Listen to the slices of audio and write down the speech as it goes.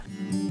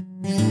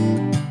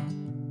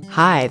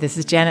Hi, this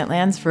is Janet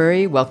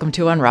Lansbury. Welcome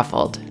to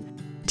Unruffled.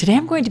 Today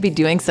I'm going to be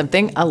doing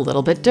something a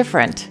little bit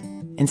different.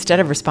 Instead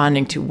of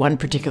responding to one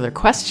particular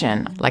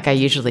question like I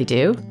usually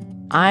do,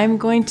 I'm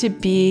going to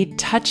be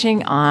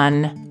touching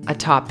on a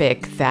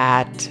topic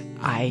that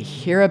I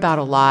hear about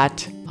a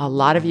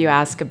lot of you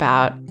ask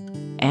about,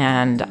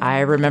 and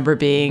I remember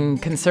being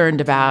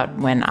concerned about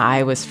when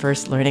I was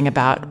first learning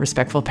about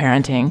respectful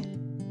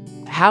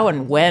parenting, how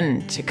and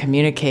when to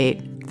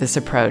communicate this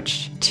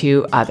approach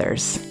to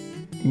others.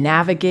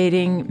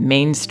 Navigating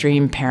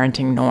mainstream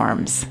parenting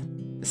norms,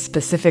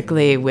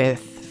 specifically with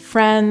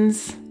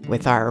friends,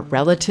 with our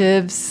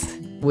relatives,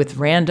 with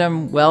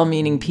random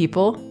well-meaning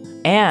people,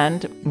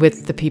 and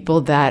with the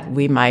people that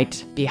we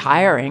might be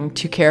hiring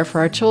to care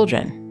for our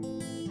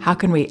children. How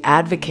can we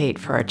advocate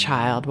for our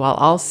child while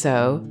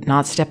also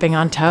not stepping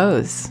on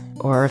toes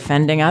or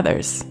offending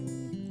others?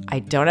 I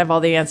don't have all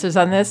the answers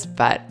on this,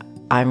 but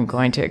I'm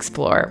going to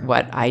explore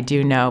what I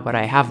do know, what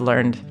I have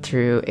learned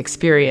through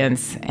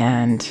experience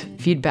and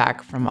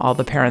feedback from all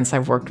the parents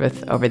I've worked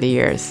with over the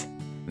years.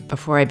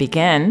 Before I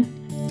begin,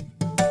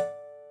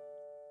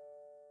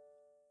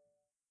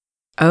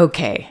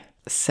 okay,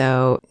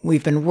 so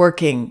we've been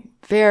working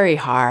very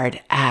hard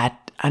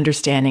at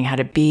understanding how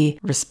to be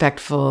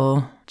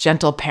respectful,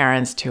 gentle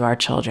parents to our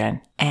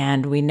children.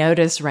 And we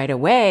notice right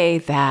away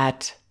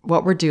that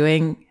what we're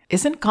doing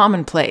isn't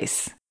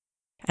commonplace.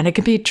 And it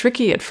can be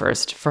tricky at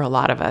first for a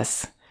lot of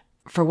us.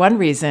 For one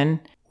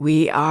reason,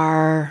 we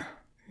are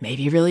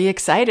maybe really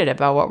excited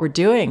about what we're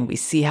doing. We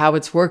see how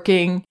it's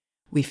working,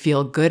 we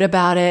feel good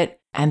about it,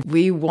 and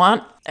we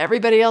want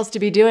everybody else to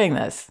be doing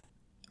this.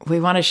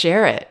 We want to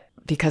share it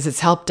because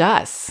it's helped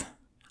us.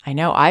 I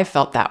know I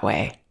felt that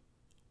way.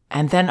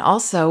 And then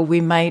also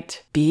we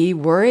might be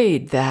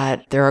worried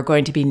that there are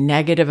going to be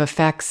negative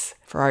effects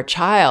for our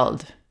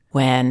child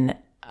when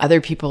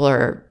other people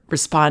are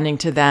responding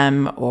to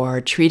them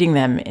or treating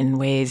them in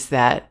ways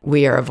that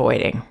we are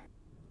avoiding.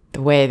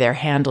 The way they're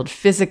handled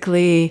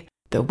physically,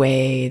 the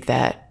way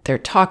that they're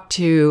talked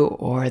to,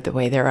 or the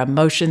way their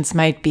emotions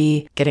might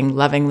be getting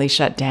lovingly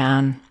shut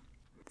down.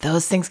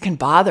 Those things can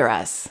bother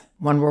us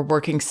when we're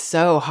working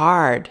so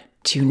hard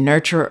to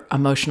nurture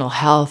emotional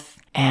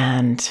health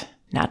and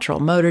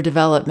natural motor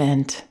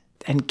development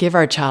and give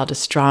our child a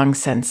strong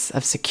sense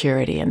of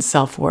security and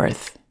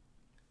self-worth.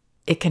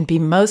 It can be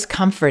most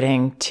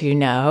comforting to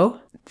know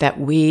that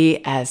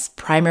we, as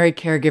primary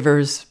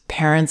caregivers,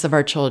 parents of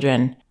our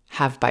children,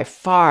 have by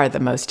far the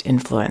most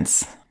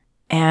influence.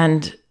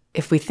 And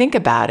if we think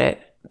about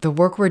it, the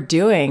work we're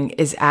doing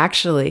is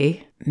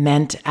actually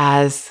meant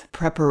as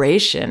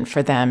preparation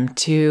for them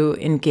to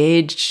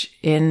engage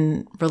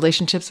in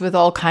relationships with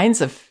all kinds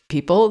of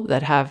people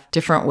that have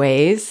different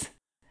ways.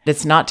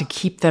 It's not to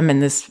keep them in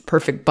this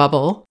perfect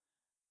bubble.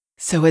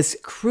 So as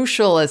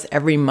crucial as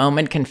every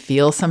moment can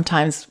feel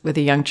sometimes with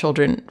the young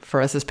children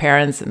for us as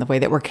parents and the way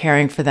that we're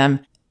caring for them,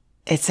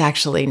 it's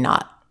actually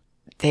not.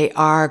 They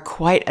are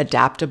quite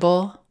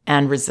adaptable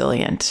and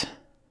resilient.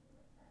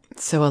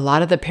 So a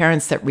lot of the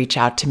parents that reach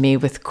out to me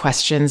with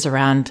questions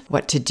around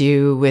what to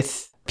do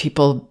with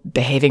people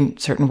behaving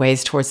certain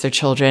ways towards their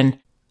children,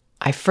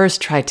 I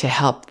first try to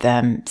help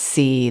them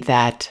see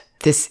that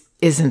this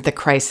isn't the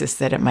crisis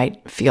that it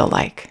might feel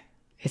like.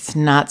 It's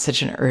not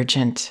such an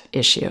urgent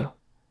issue.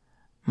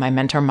 My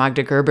mentor,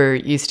 Magda Gerber,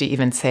 used to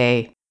even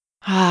say,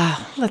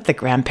 let the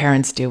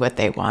grandparents do what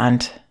they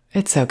want.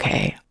 It's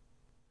okay.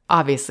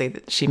 Obviously,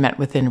 she meant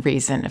within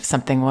reason. If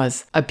something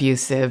was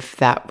abusive,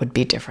 that would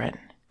be different.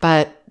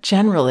 But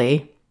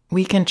generally,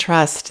 we can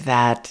trust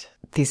that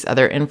these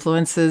other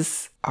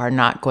influences are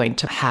not going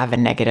to have a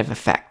negative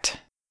effect.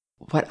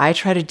 What I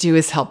try to do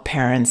is help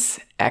parents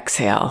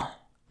exhale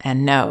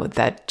and know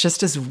that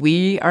just as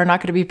we are not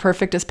going to be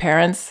perfect as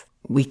parents,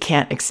 we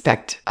can't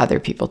expect other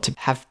people to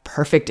have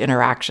perfect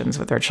interactions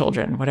with their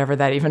children, whatever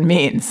that even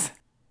means.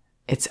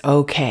 It's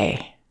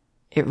okay.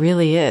 It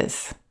really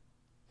is.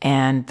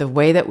 And the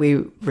way that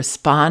we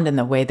respond and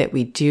the way that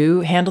we do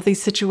handle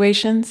these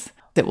situations,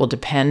 it will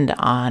depend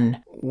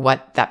on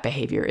what that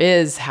behavior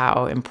is,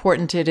 how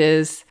important it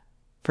is.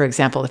 For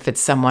example, if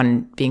it's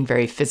someone being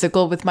very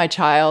physical with my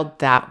child,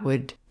 that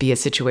would be a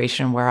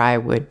situation where I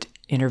would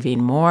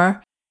intervene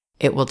more.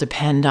 It will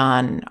depend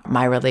on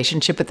my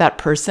relationship with that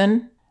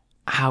person,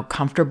 how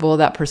comfortable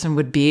that person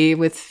would be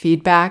with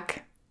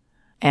feedback.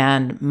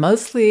 And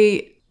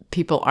mostly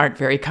people aren't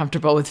very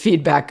comfortable with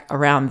feedback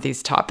around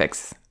these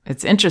topics.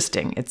 It's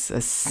interesting. It's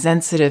a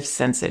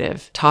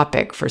sensitive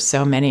topic for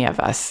so many of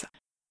us.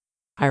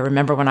 I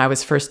remember when I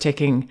was first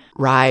taking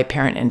RIE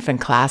parent-infant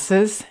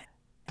classes,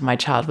 my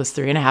child was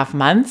 3.5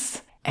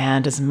 months.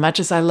 And as much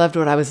as I loved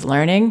what I was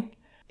learning,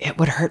 it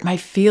would hurt my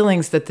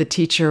feelings that the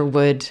teacher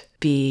would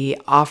be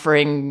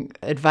offering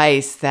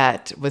advice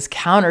that was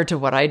counter to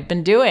what I'd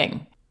been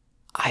doing.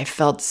 I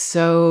felt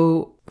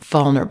so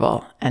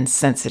vulnerable and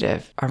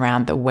sensitive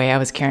around the way I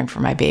was caring for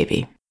my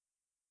baby.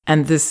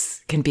 And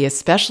this can be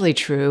especially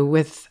true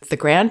with the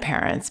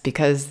grandparents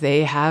because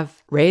they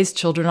have raised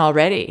children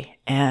already.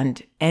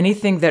 And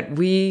anything that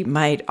we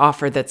might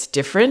offer that's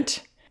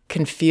different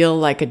can feel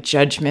like a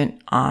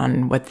judgment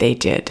on what they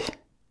did.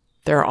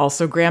 There are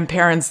also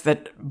grandparents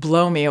that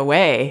blow me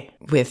away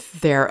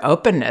with their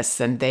openness,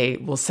 and they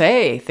will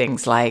say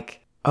things like,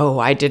 "Oh,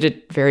 I did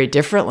it very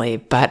differently,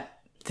 but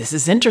this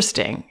is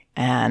interesting,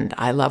 and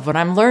I love what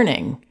I'm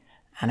learning,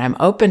 and I'm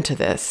open to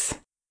this."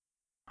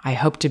 I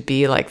hope to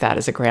be like that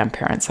as a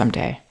grandparent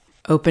someday,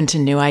 open to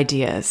new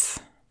ideas,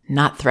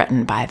 not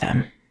threatened by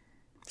them.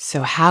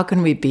 So how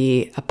can we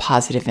be a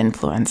positive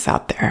influence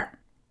out there?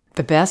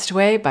 The best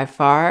way by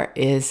far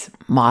is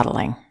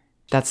modeling.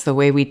 That's the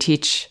way we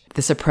teach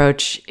this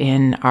approach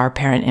in our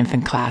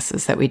parent-infant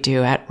classes that we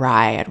do at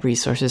RIE, at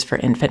Resources for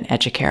Infant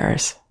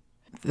Educators.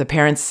 The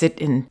parents sit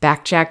in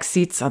backjack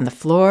seats on the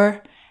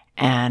floor,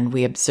 and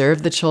we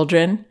observe the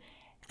children,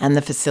 and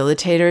the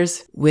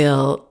facilitators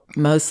will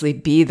mostly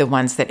be the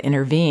ones that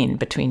intervene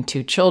between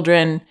two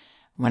children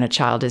when a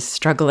child is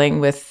struggling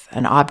with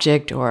an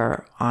object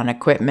or on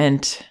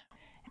equipment.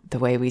 The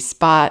way we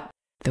spot,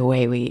 the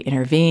way we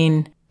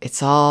intervene,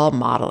 it's all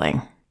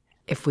modeling.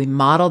 If we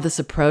model this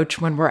approach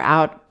when we're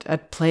out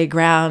at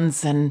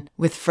playgrounds and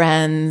with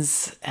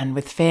friends and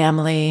with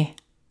family,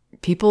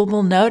 people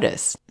will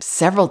notice.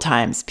 Several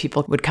times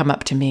people would come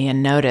up to me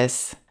and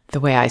notice the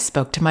way I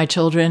spoke to my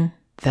children,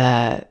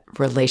 the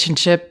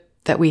relationship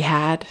that we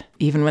had,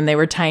 even when they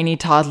were tiny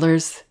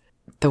toddlers,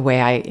 the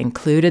way I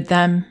included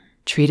them,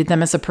 treated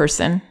them as a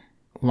person,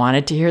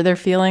 wanted to hear their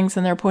feelings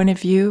and their point of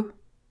view,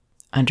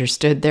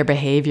 understood their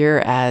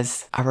behavior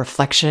as a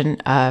reflection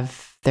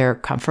of their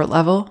comfort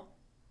level.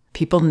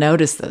 People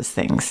notice those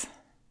things.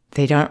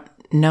 They don't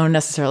know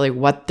necessarily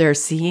what they're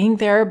seeing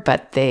there,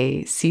 but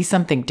they see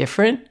something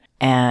different,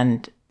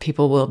 and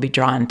people will be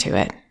drawn to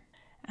it.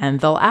 And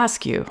they'll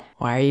ask you,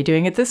 "Why are you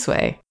doing it this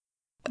way?"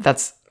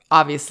 That's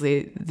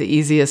obviously the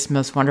easiest,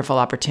 most wonderful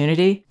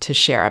opportunity to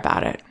share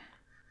about it.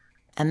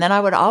 And then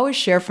I would always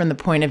share from the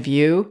point of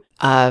view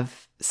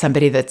of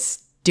somebody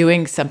that's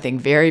doing something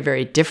very,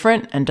 very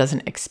different and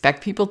doesn't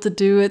expect people to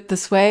do it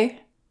this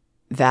way.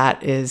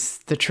 That is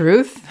the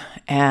truth.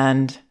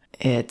 And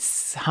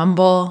it's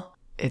humble.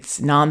 It's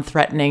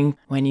non-threatening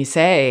when you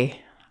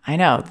say, "I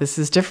know, this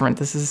is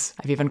different.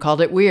 I've even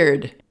called it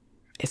weird.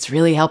 It's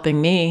really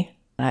helping me.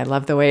 And I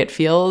love the way it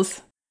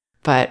feels.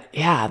 But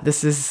yeah,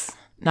 this is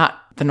not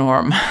the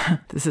norm.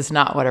 This is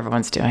not what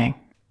everyone's doing."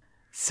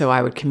 So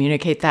I would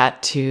communicate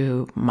that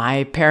to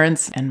my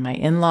parents and my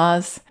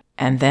in-laws.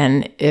 And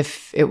then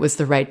if it was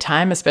the right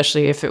time,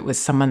 especially if it was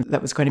someone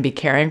that was going to be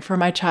caring for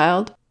my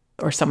child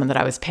or someone that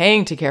I was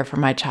paying to care for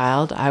my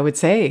child, I would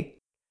say,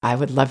 "I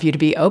would love you to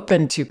be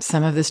open to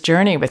some of this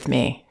journey with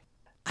me.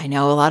 I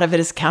know a lot of it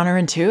is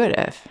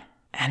counterintuitive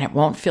and it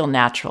won't feel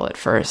natural at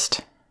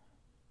first.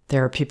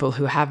 There are people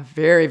who have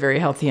very, very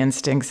healthy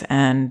instincts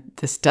and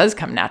this does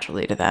come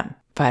naturally to them,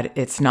 but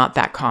it's not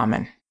that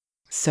common."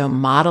 So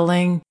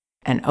modeling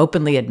and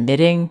openly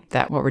admitting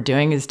that what we're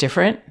doing is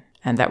different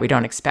and that we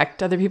don't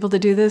expect other people to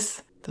do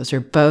this, those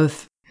are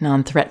both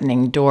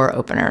non-threatening door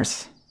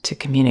openers to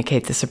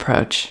communicate this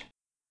approach.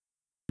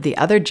 The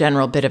other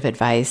general bit of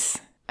advice,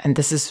 and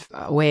this is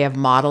a way of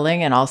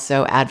modeling and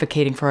also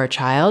advocating for our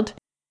child,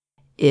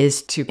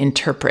 is to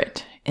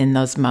interpret in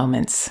those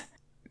moments.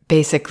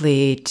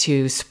 Basically,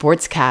 to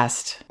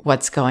sportscast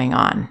what's going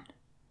on.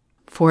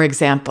 For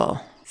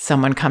example,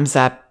 someone comes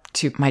up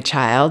to my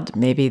child,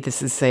 maybe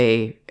this is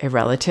a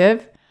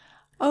relative,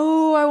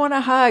 "Oh, I want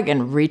a hug,"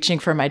 and reaching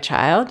for my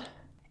child.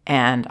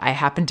 And I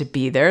happen to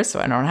be there, so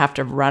I don't have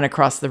to run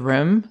across the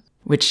room,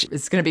 which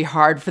is going to be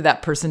hard for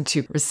that person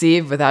to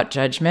receive without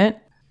judgment.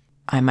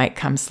 I might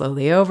come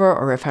slowly over,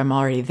 or if I'm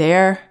already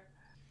there,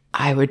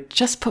 I would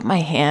just put my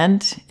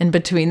hand in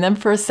between them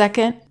for a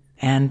second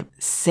and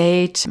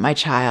say to my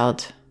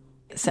child,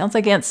 "It sounds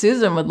like Aunt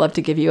Susan would love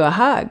to give you a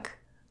hug.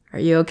 Are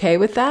you okay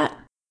with that?"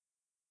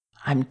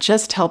 I'm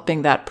just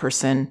helping that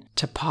person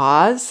to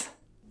pause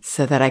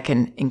so that I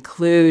can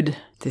include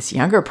this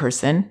younger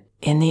person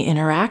in the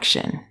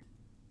interaction.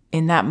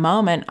 In that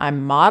moment,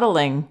 I'm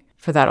modeling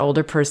for that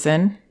older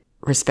person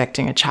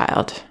respecting a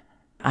child.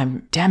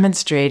 I'm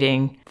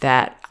demonstrating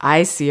that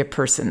I see a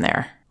person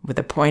there with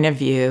a point of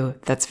view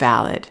that's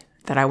valid,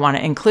 that I want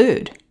to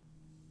include.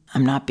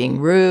 I'm not being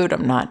rude.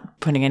 I'm not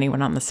putting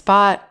anyone on the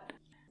spot.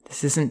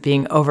 This isn't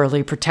being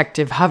overly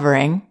protective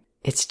hovering.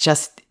 It's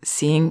just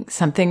seeing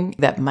something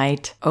that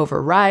might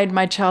override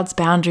my child's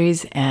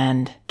boundaries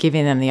and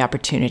giving them the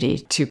opportunity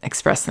to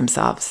express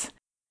themselves.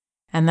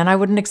 And then I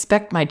wouldn't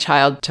expect my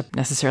child to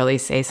necessarily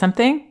say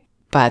something,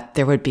 but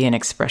there would be an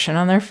expression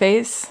on their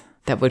face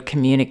that would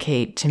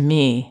communicate to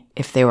me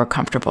if they were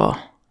comfortable.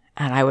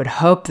 And I would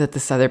hope that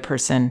this other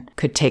person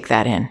could take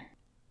that in.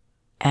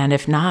 And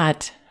if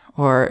not,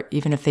 or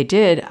even if they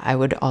did, I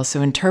would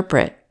also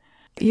interpret,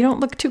 "You don't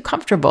look too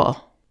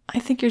comfortable. I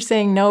think you're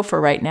saying no for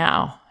right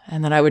now."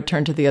 And then I would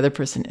turn to the other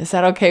person, "Is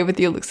that okay with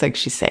you? Looks like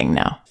she's saying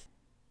no."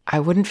 I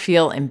wouldn't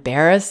feel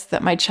embarrassed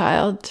that my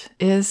child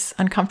is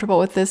uncomfortable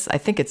with this. I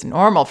think it's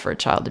normal for a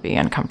child to be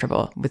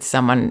uncomfortable with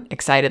someone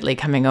excitedly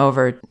coming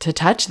over to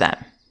touch them.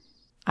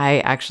 I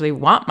actually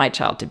want my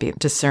child to be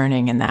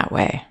discerning in that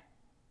way.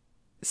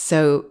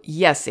 So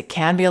yes, it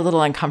can be a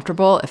little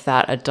uncomfortable if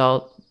that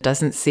adult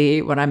doesn't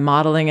see what I'm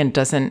modeling and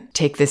doesn't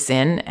take this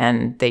in,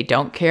 and they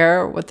don't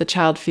care what the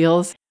child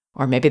feels,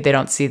 or maybe they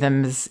don't see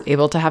them as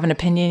able to have an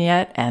opinion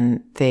yet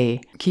and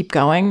they keep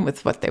going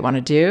with what they want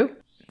to do.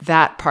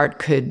 That part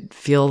could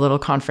feel a little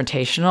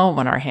confrontational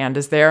when our hand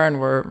is there and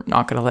we're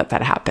not going to let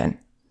that happen.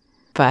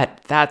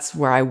 But that's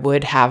where I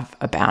would have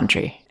a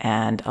boundary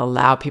and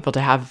allow people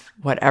to have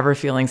whatever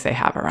feelings they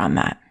have around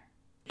that.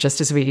 Just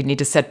as we need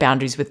to set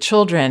boundaries with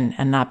children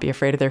and not be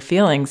afraid of their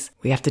feelings,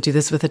 we have to do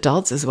this with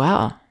adults as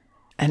well.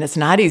 And it's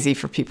not easy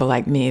for people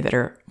like me that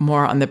are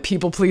more on the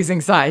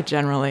people-pleasing side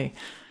generally.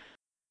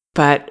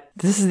 But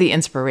this is the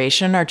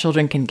inspiration our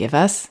children can give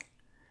us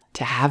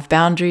to have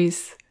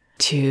boundaries,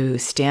 to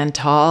stand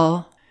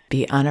tall,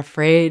 be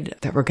unafraid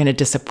that we're going to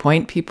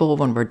disappoint people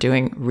when we're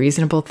doing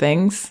reasonable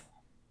things.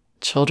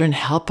 Children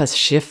help us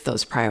shift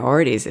those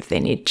priorities if they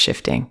need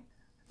shifting.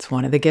 It's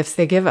one of the gifts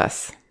they give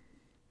us.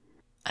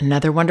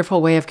 Another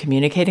wonderful way of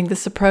communicating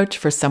this approach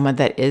for someone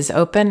that is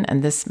open,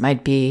 and this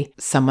might be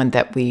someone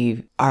that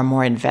we are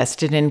more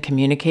invested in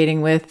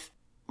communicating with,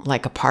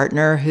 like a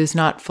partner who's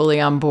not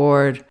fully on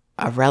board,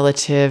 a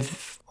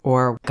relative,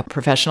 or a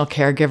professional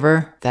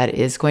caregiver that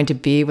is going to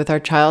be with our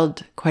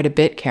child quite a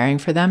bit, caring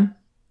for them.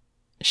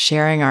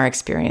 Sharing our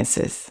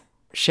experiences,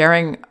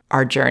 sharing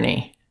our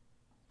journey.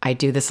 I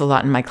do this a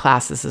lot in my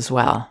classes as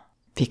well,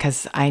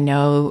 because I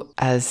know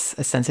as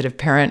a sensitive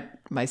parent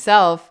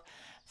myself,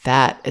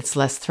 that it's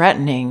less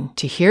threatening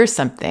to hear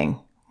something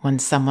when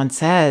someone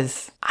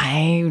says,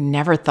 I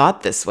never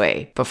thought this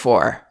way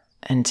before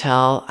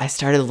until I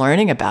started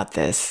learning about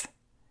this.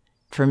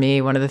 For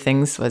me, one of the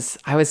things was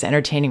I was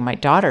entertaining my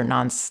daughter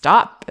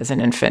nonstop as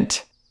an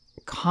infant.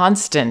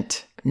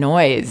 Constant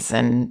noise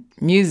and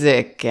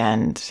music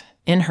and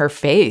in her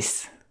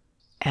face.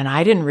 And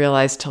I didn't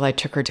realize till I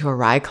took her to a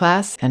RIE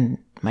class and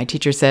my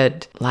teacher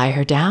said, lie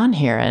her down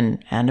here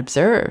and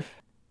observe.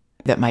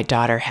 That my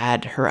daughter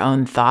had her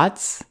own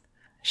thoughts.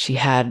 She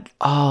had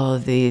all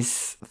of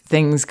these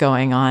things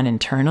going on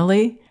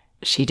internally.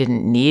 She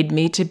didn't need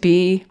me to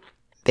be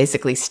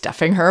basically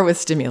stuffing her with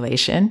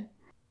stimulation.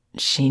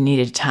 She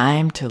needed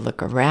time to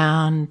look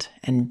around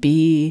and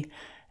be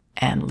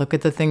and look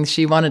at the things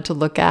she wanted to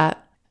look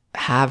at,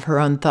 have her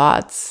own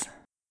thoughts.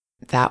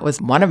 That was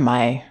one of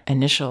my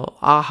initial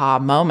aha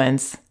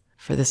moments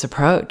for this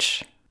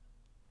approach.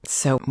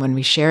 So when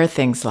we share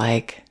things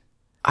like,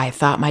 I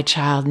thought my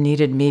child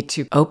needed me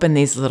to open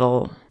these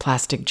little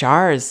plastic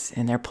jars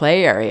in their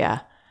play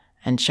area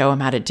and show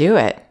them how to do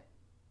it.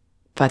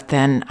 But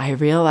then I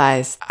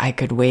realized I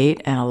could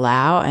wait and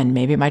allow, and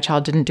maybe my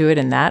child didn't do it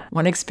in that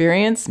one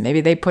experience. Maybe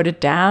they put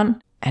it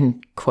down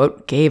and,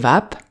 quote, gave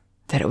up,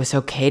 that it was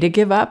okay to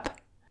give up.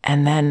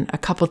 And then a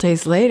couple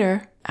days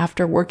later,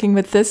 after working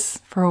with this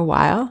for a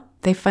while,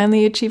 they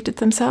finally achieved it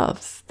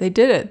themselves. They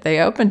did it. They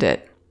opened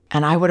it.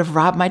 And I would have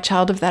robbed my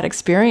child of that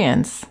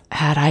experience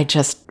had I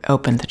just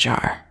opened the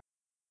jar.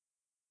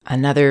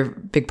 Another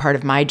big part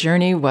of my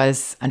journey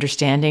was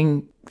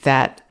understanding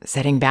that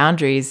setting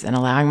boundaries and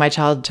allowing my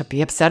child to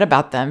be upset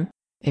about them,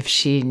 if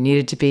she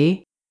needed to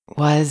be,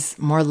 was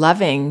more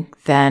loving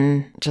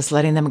than just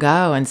letting them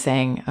go and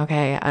saying,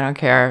 okay, I don't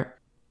care.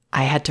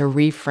 I had to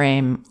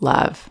reframe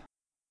love.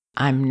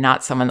 I'm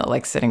not someone that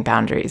likes setting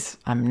boundaries.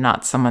 I'm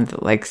not someone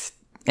that likes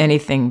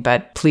anything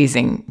but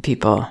pleasing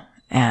people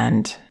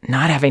and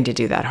not having to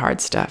do that hard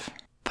stuff.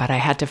 But I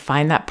had to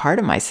find that part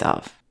of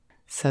myself.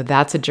 So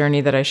that's a journey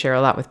that I share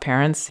a lot with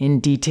parents in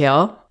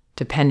detail,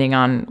 depending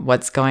on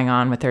what's going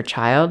on with their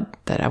child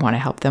that I want to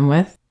help them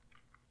with.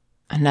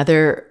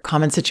 Another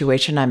common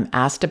situation I'm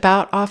asked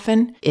about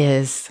often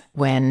is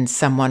when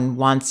someone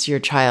wants your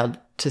child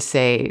to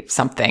say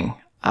something.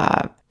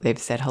 They've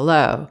said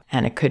hello,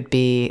 and it could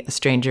be a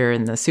stranger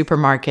in the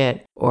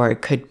supermarket, or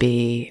it could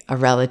be a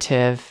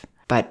relative,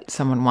 but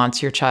someone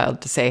wants your child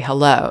to say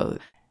hello.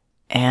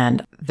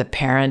 And the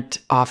parent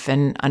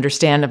often,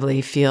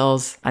 understandably,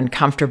 feels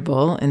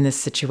uncomfortable in this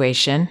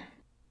situation.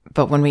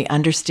 But when we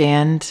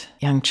understand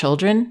young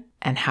children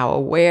and how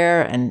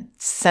aware and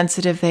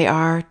sensitive they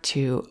are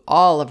to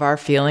all of our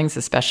feelings,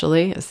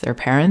 especially as their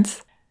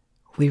parents,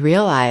 we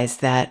realize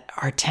that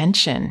our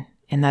tension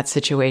in that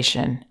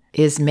situation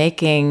is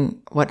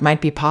making what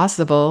might be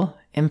possible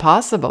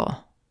impossible,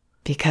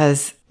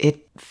 because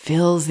it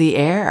fills the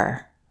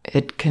air.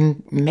 It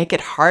can make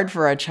it hard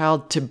for a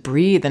child to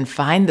breathe and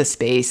find the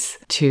space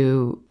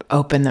to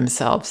open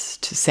themselves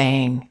to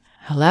saying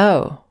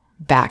hello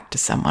back to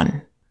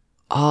someone.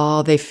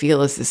 All they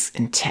feel is this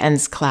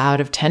intense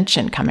cloud of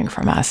tension coming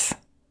from us.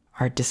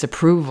 Our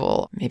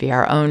disapproval, maybe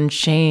our own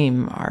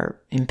shame, our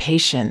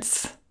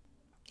impatience.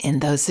 In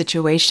those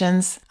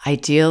situations,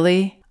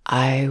 ideally,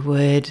 I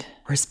would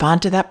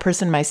respond to that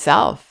person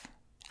myself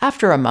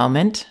after a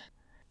moment,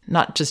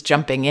 not just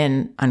jumping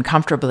in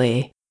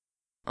uncomfortably.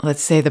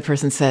 Let's say the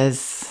person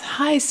says,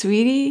 "Hi,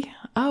 sweetie.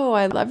 Oh,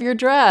 I love your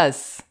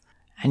dress."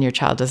 And your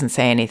child doesn't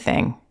say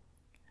anything.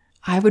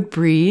 I would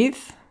breathe,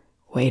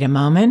 wait a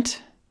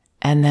moment,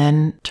 and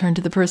then turn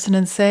to the person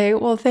and say,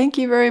 "Well, thank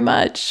you very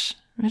much.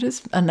 It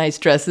is a nice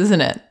dress,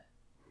 isn't it?"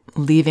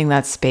 leaving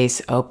that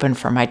space open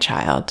for my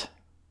child,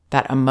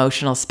 that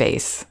emotional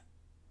space,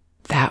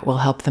 that will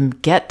help them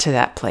get to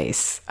that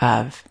place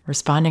of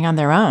responding on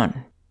their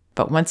own.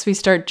 But once we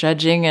start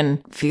judging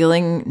and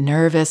feeling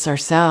nervous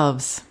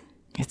ourselves,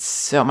 it's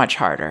so much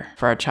harder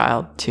for our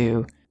child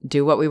to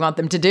do what we want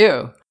them to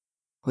do.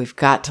 We've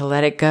got to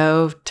let it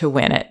go to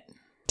win it.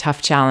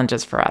 Tough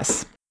challenges for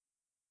us.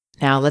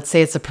 Now, let's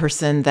say it's a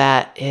person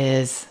that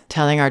is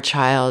telling our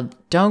child,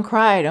 don't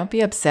cry, don't be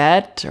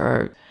upset,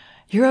 or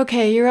you're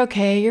okay,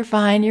 you're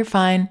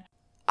fine.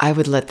 I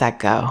would let that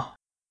go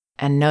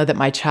and know that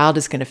my child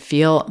is going to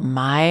feel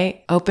my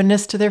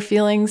openness to their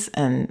feelings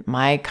and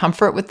my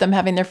comfort with them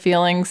having their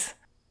feelings.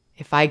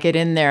 If I get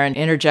in there and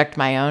interject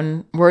my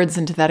own words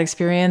into that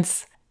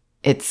experience,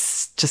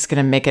 it's just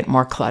going to make it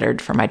more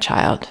cluttered for my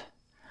child.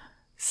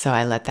 So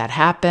I let that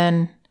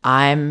happen.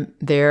 I'm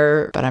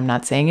there, but I'm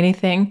not saying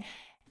anything.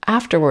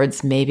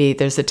 Afterwards, maybe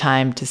there's a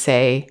time to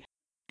say,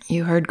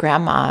 you heard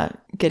grandma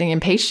getting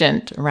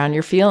impatient around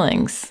your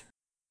feelings.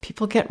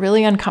 People get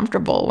really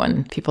uncomfortable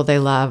when people they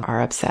love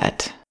are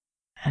upset,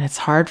 and it's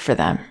hard for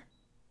them.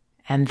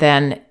 And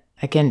then,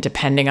 again,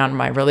 depending on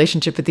my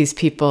relationship with these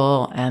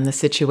people and the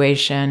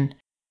situation,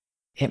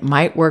 it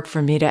might work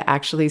for me to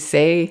actually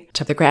say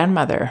to the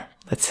grandmother,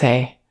 let's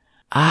say,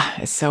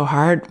 it's so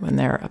hard when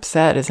they're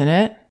upset, isn't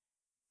it?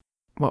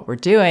 What we're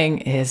doing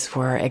is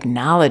we're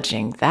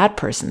acknowledging that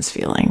person's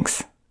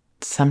feelings.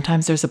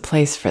 Sometimes there's a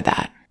place for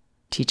that.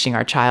 Teaching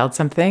our child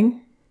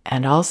something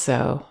and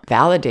also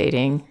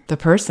validating the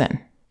person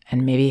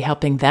and maybe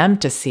helping them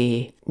to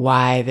see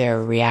why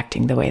they're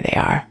reacting the way they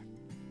are.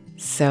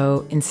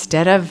 So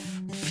instead of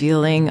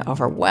feeling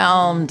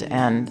overwhelmed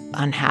and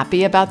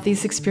unhappy about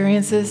these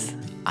experiences,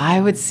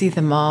 I would see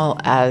them all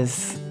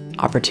as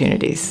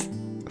opportunities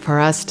for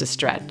us to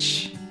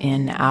stretch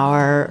in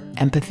our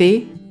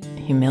empathy,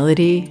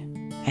 humility,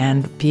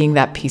 and being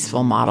that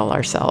peaceful model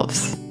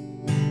ourselves.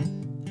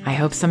 I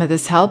hope some of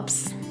this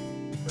helps.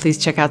 Please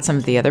check out some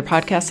of the other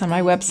podcasts on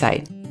my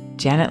website,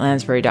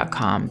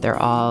 janetlansbury.com. They're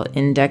all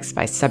indexed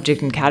by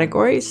subject and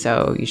category,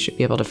 so you should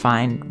be able to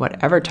find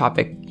whatever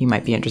topic you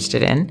might be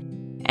interested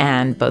in.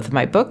 And both of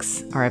my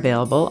books are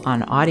available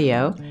on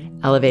audio,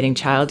 Elevating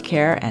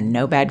Childcare and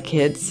No Bad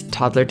Kids,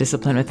 Toddler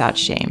Discipline Without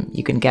Shame.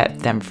 You can get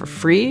them for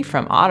free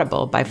from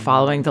Audible by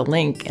following the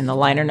link in the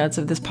liner notes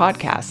of this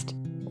podcast.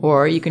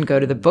 Or you can go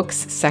to the books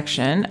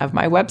section of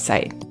my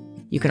website.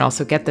 You can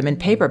also get them in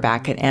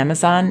paperback at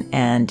Amazon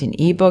and in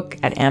ebook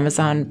at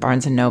Amazon,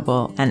 Barnes &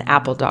 Noble, and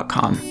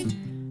Apple.com.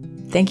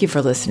 Thank you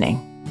for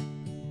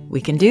listening. We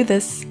can do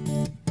this.